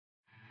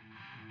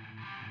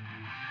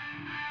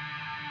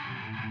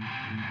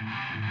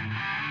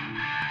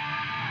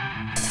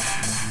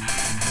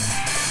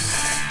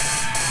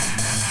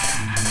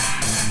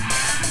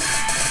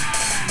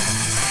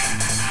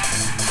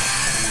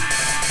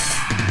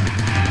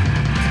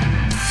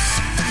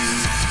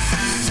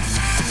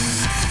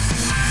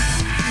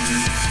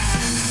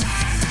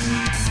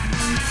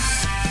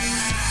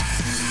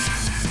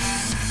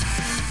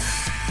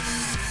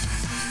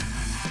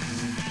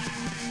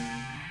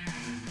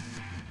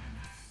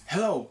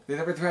Hello, this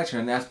is Everything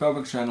and that's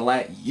Public Channel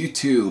at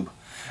YouTube.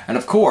 And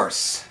of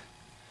course,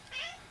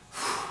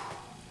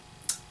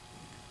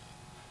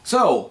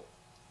 so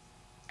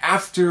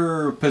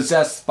after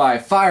Possessed by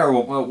Fire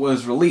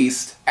was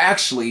released,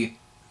 actually,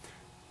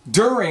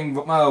 during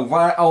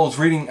while I was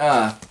reading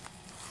the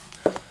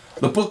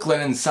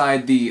booklet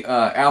inside the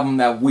album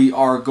that we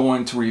are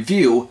going to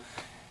review,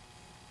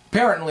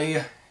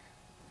 apparently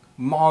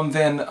Mem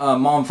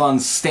Von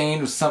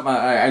Stein or something,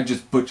 I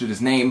just butchered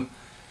his name,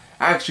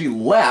 actually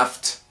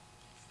left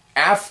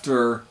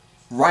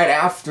right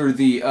after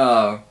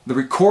the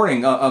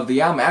recording of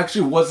the album.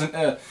 Actually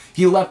wasn't,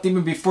 he left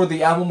even before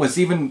the album was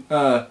even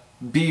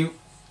be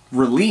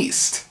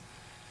released.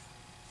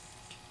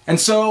 And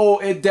so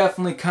it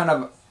definitely kind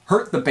of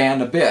hurt the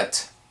band a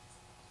bit.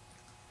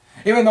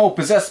 Even though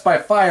Possessed by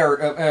Fire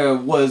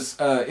is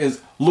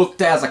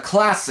looked as a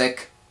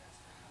classic,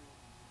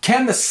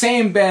 the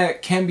same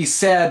can be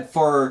said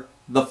for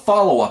the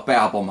follow-up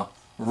album,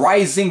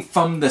 Rising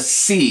from the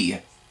Sea.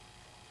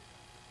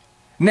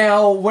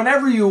 Now,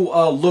 whenever you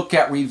look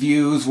at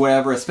reviews,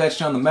 whatever,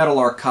 especially on the Metal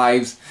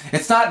Archives,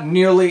 it's not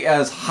nearly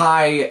as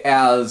high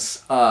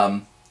as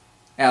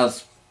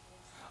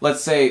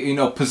let's say, you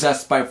know,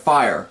 Possessed by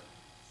Fire.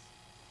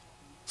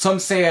 Some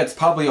say it's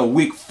probably a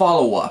weak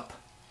follow-up.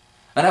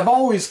 And I've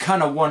always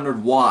kind of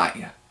wondered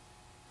why.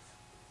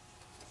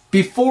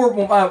 Before,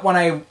 when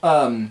I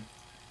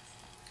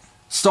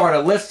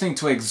started listening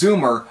to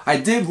Exumer, I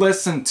did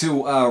listen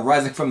to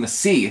Rising from the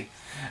Sea.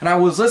 And I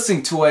was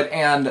listening to it,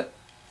 and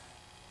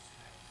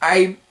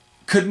I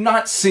could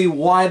not see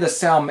why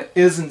this album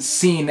isn't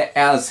seen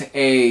as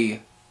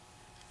a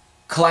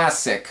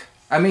classic.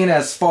 I mean,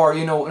 as far,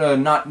 you know,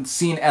 not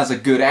seen as a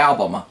good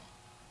album.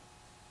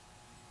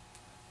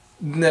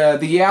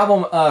 The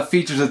album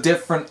features a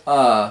different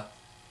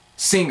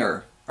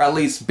singer, or at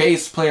least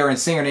bass player and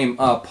singer named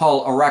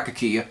Paul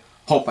Arakaki.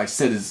 Hope I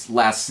said his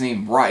last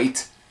name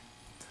right.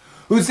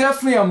 Who's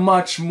definitely a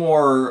much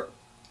more,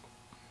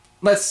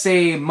 let's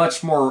say,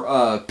 much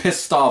more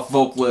pissed off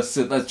vocalist.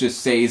 Let's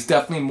just say he's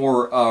definitely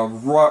more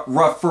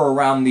rougher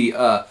around the,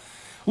 a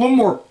little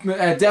more,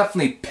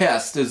 definitely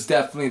pissed is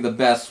definitely the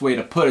best way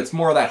to put it. It's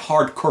more of that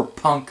hardcore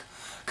punk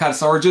kind of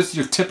stuff, or just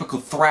your typical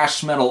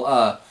thrash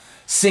metal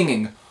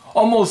singing.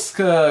 Almost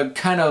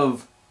kind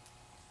of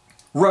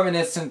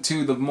reminiscent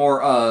to the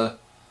more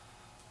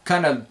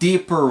kind of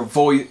deeper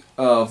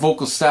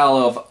vocal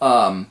style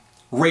of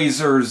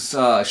Razor's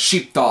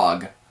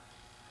Sheepdog.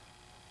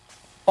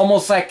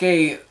 Almost like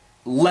a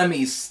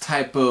Lemmy's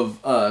type of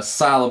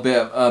style a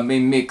bit,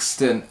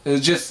 mixed in.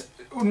 It's just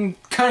kind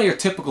of your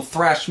typical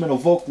thrash metal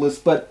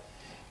vocalist, but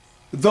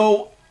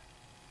though,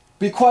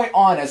 be quite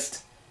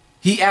honest,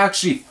 he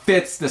actually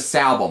fits this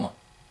album.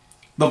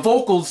 The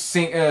vocal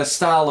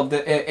style of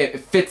it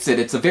fits it.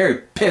 It's a very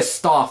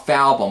pissed off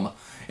album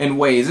in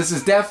ways. This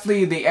is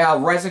definitely the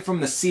Rising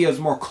from the Sea is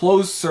more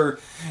closer,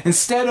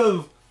 instead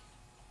of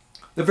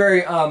the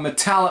very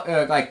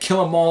metallic, like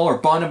Kill 'Em All or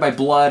Bonded by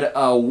Blood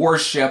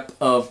worship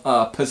of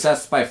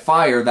Possessed by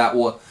Fire that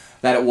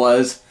it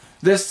was.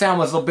 This sound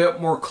was a bit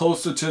more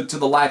closer to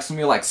the likes of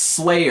like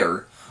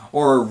Slayer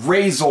or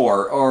Razor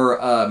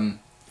or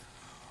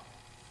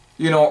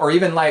you know, or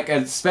even like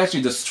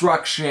especially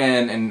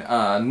Destruction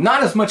and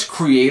not as much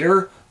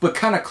Creator, but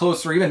kind of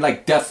closer, even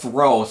like Death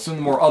Row, some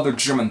more other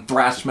German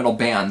thrash metal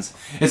bands.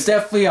 It's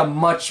definitely a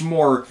much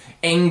more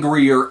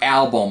angrier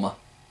album.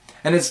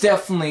 And it's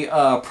definitely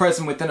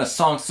present within a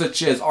song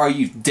such as Are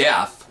You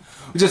Deaf?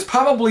 Which is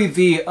probably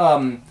the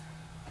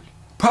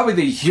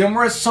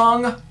humorous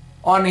song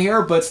on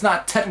here, but it's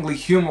not technically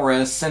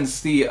humorous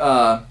since the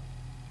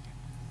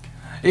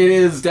it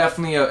is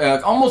definitely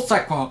almost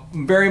like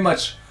very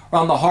much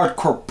around the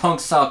hardcore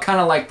punk style, kind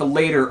of like the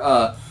later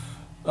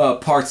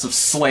parts of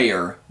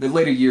Slayer, the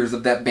later years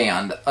of that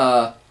band.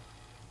 But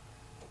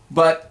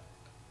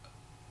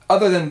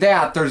other than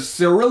that,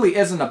 there really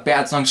isn't a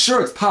bad song.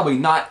 Sure, it's probably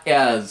not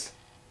as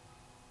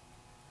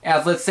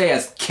let's say,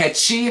 as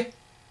catchy,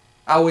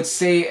 I would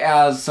say,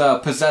 as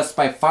Possessed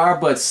by Fire,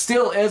 but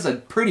still is a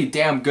pretty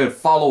damn good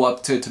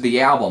follow-up to the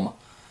album.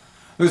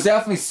 There's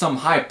definitely some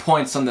high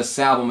points on this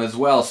album as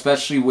well,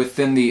 especially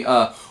within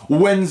the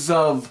Winds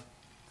of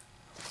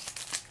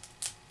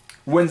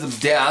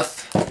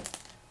Death.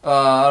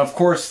 Of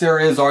course, there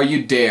is Are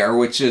You Dare,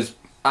 which is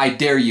I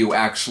Dare You,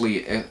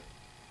 actually,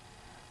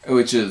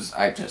 which is,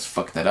 I just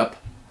fucked that up,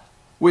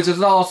 which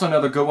is also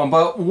another good one.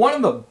 But one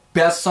of the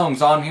best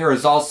songs on here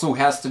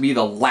has to be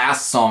the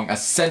last song,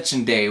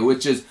 Ascension Day,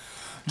 which is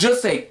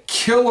just a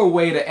killer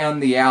way to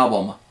end the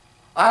album.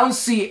 I don't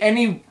see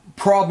any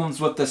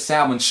problems with this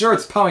album. Sure,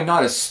 it's probably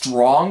not as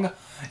strong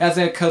as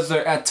it, because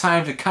at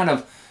times it kind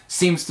of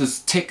seems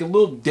to take a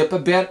little dip a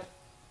bit.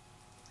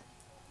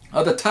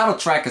 The title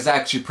track is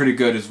actually pretty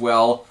good as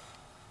well.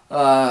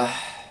 I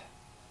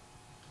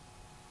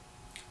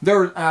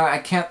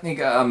can't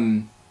think,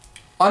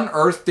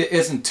 Unearthed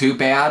isn't too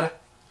bad.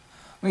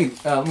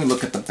 Let me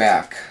look at the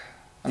back.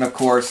 And of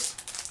course,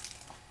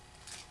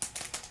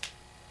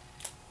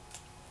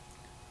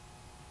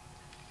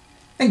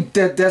 I think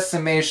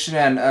Decimation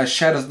and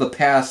Shadows of the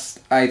Past,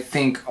 I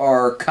think,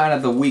 are kind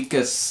of the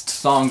weakest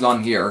songs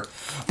on here.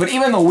 But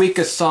even the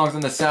weakest songs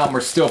in this album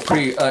are still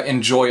pretty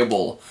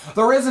enjoyable.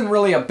 There isn't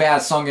really a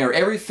bad song here.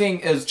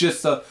 Everything is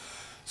just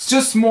it's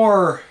just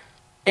more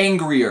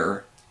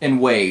angrier in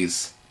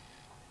ways.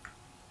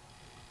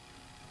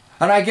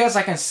 And I guess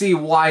I can see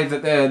why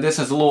this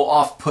is a little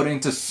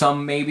off-putting to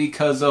some, maybe,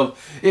 because of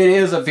it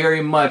is a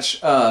very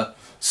much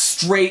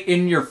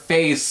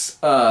straight-in-your-face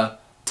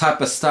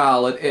type of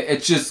style.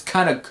 It just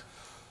kind of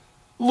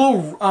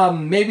little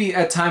maybe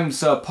at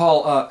times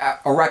Paul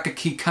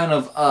Arakaki kind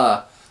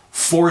of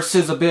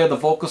forces a bit of the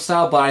vocal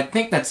style, but I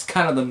think that's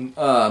kind of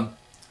the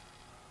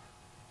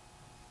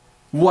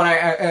what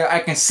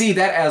I can see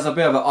that as a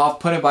bit of an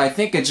off-putting, but I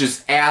think it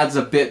just adds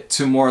a bit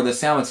to more of the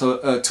sound,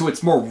 so to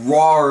its more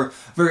raw,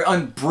 very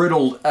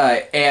unbridled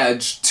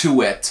edge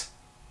to it.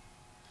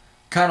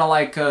 Kind of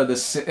like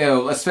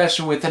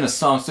especially within a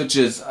song such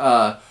as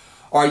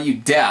 "Are You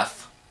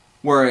Deaf?",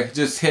 where it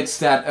just hits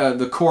that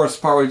the chorus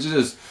part where it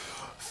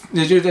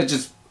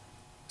just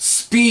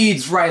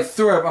speeds right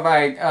through it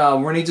by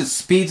when he just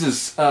speeds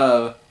his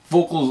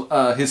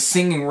vocal, his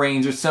singing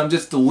range or something.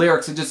 Just the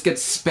lyrics, it just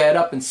gets sped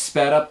up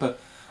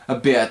a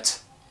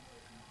bit,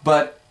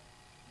 but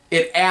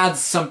it adds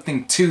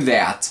something to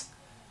that.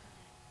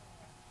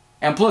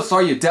 And plus,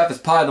 "Are You Deaf?" is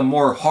probably the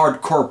more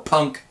hardcore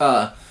punk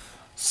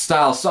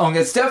style song.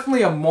 It's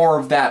definitely a more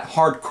of that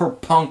hardcore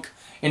punk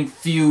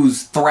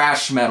infused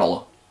thrash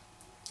metal.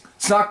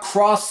 It's not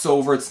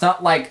crossover. It's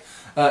not like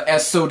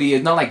SOD.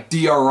 It's not like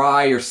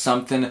DRI or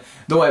something,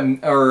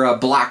 or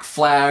Black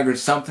Flag or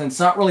something. It's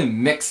not really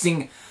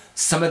mixing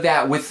some of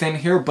that within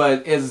here,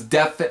 but it's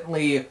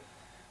definitely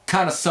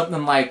kind of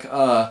something like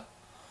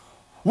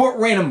what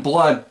Rain and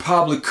Blood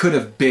probably could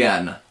have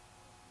been,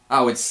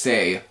 I would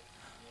say.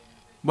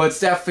 But it's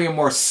definitely a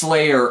more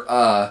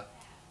Slayer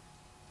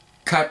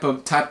type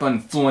of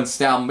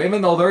influenced album,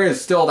 even though there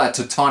is still that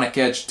Teutonic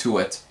edge to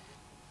it.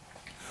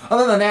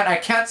 Other than that, I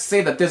can't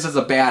say that this is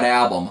a bad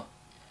album.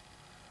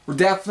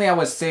 Definitely, I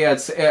would say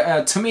it's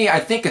to me, I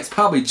think it's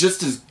probably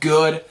just as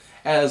good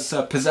as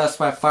Possessed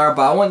by Fire,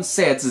 but I wouldn't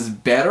say it's as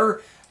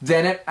better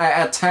than it.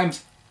 At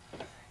times,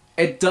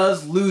 it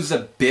does lose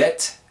a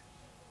bit.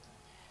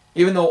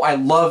 Even though I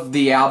love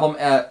the album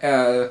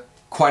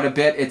quite a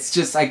bit, it's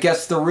just, I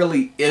guess there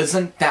really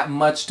isn't that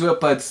much to it,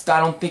 but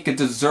I don't think it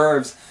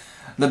deserves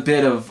the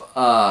bit of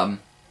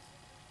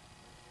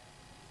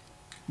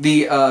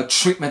the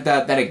treatment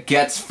that it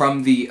gets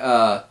from the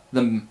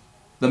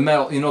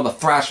metal, you know, the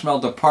thrash metal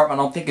department.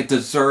 I don't think it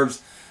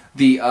deserves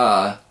the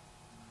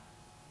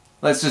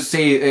let's just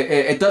say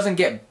it doesn't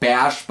get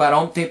bashed, but I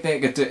don't think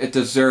it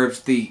deserves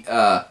the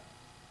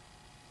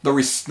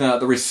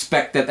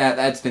respect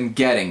that's been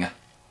getting.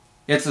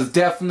 It's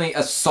definitely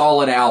a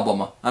solid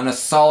album and a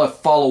solid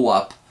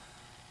follow-up.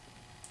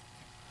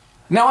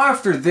 Now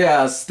after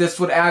this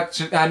would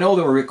actually, I know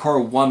they would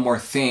record one more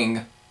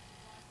thing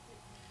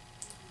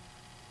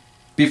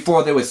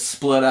before they would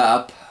split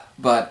up,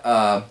 but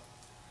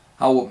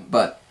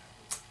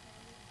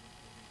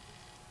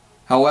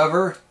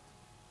however,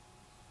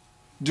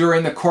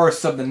 during the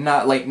course of the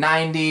late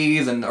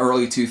 90s and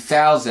early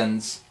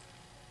 2000s,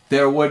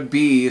 there would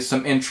be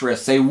some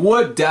interest. They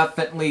would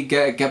definitely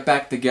get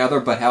back together,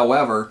 but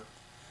however,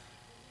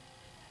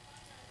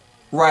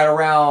 right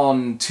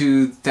around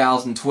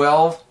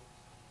 2012,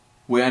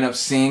 we end up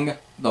seeing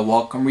the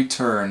welcome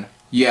return.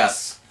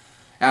 Yes,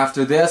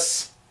 after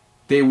this,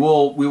 we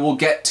will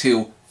get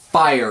to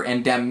Fire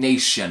and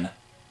Damnation.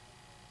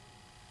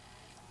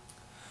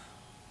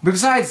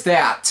 Besides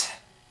that,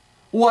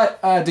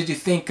 what did you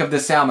think of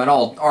this album at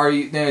all?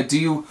 I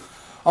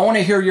want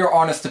to hear your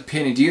honest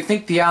opinion. Do you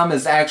think the album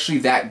is actually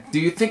do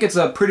you think it's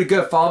a pretty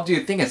good follow-up? Do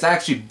you think it's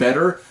actually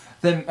better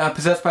than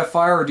Possessed by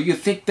Fire? Or do you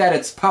think that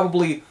it's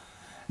probably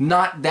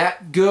not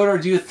that good? Or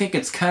do you think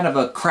it's kind of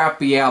a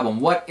crappy album?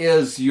 What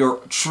is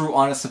your true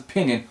honest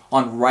opinion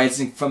on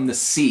Rising from the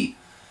Sea?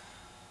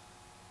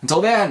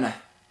 Until then,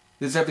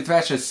 this is Every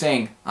Thrasher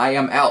saying, I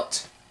am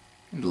out.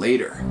 And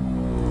later.